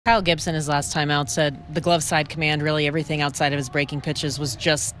Kyle Gibson, his last time out, said the glove side command, really everything outside of his breaking pitches was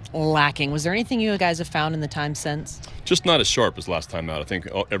just lacking. Was there anything you guys have found in the time since? Just not as sharp as last time out. I think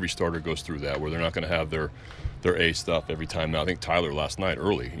every starter goes through that, where they're not going to have their A stuff every time out. I think Tyler last night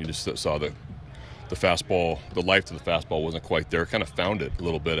early, you just saw the fastball, the life to the fastball wasn't quite there. Kind of found it a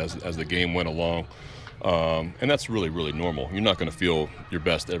little bit as the game went along. And that's really, really normal. You're not going to feel your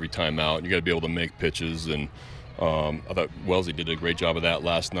best every time out. You got to be able to make pitches, and I thought Wellesley did a great job of that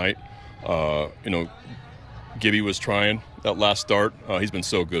last night. Gibby was trying that last start. He's been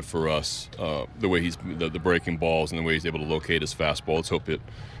so good for us. The way he's the breaking balls and the way he's able to locate his fastball. Let's hope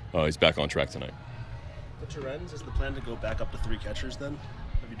he's back on track tonight. For Torrens, is the plan to go back up to 3 catchers then?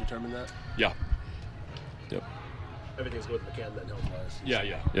 Have you determined that? Yeah. Yep. Everything's good with McCann then, health-wise.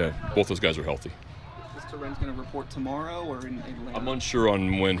 Yeah. Both those guys are healthy. Is Torrens going to report tomorrow or in later? I'm unsure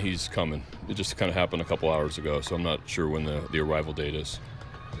on when he's coming. It just kind of happened a couple hours ago, so I'm not sure when the arrival date is.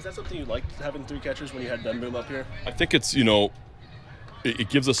 Is that something you liked, having 3 catchers when you had Ben Boom up here? I think it's, it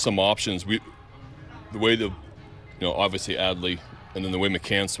gives us some options. The way obviously Adley and then the way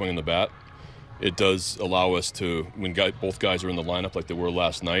McCann's swinging the bat, it does allow us to, when both guys are in the lineup like they were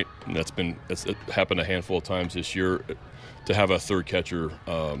last night, and it happened a handful of times this year, to have a third catcher,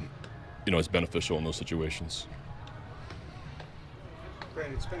 is beneficial in those situations.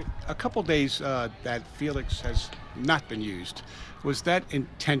 Brad, it's been a couple days that Felix has not been used. Was that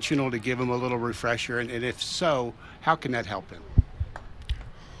intentional to give him a little refresher? And if so, how can that help him?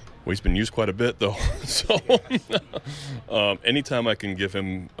 Well, he's been used quite a bit, though. So anytime I can give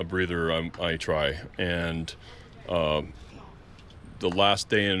him a breather, I try. And the last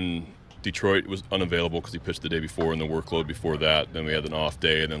day in Detroit was unavailable because he pitched the day before and the workload before that. Then we had an off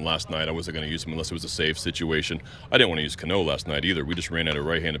day, and then last night I wasn't going to use him unless it was a safe situation. I didn't want to use Cano last night either. We just ran out of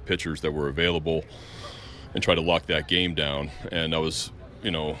right-handed pitchers that were available and tried to lock that game down. And I was,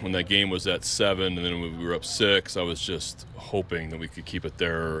 when that game was at 7 and then we were up 6, I was just hoping that we could keep it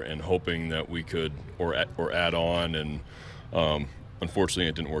there and hoping that we could or add on. And unfortunately,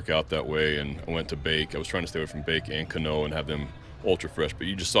 it didn't work out that way. And I went to Bake. I was trying to stay away from Bake and Cano and have them ultra fresh, but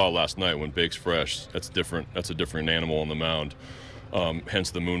you just saw last night when Bake's fresh, that's different. That's a different animal on the mound. Hence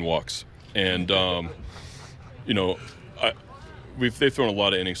the moonwalks. And they've thrown a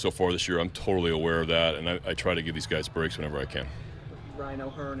lot of innings so far this year. I'm totally aware of that, and I try to give these guys breaks whenever I can. Ryan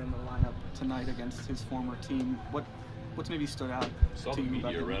O'Hearn in the lineup tonight against his former team. What's maybe stood out Saw to the you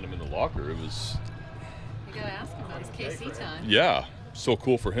media about around him in the locker. It was. You gotta ask him about his KC time. Yeah, so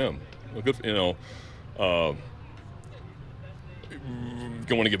cool for him. Good,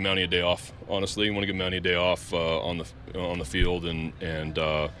 don't want to give Mountie a day off. Honestly, you want to give Mountie a day off on the field and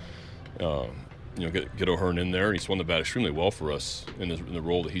get O'Hearn in there. And he swung the bat extremely well for us in the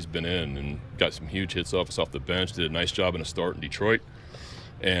role that he's been in, and got some huge hits off the bench. Did a nice job in a start in Detroit,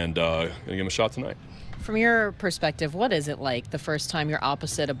 and gonna give him a shot tonight. From your perspective, what is it like the first time you're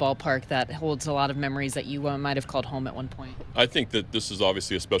opposite a ballpark that holds a lot of memories that you might have called home at one point? I think that this is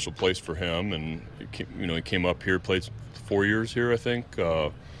obviously a special place for him, and he came up here, played 4 years here, I think.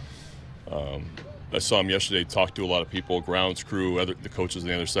 I saw him yesterday, talk to a lot of people, grounds crew, the coaches on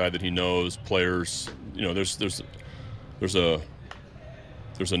the other side that he knows, players. There's a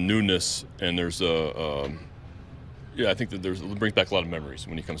newness, and there's I think that it brings back a lot of memories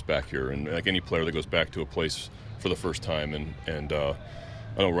when he comes back here, and like any player that goes back to a place for the first time, and I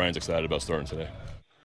know Ryan's excited about starting today.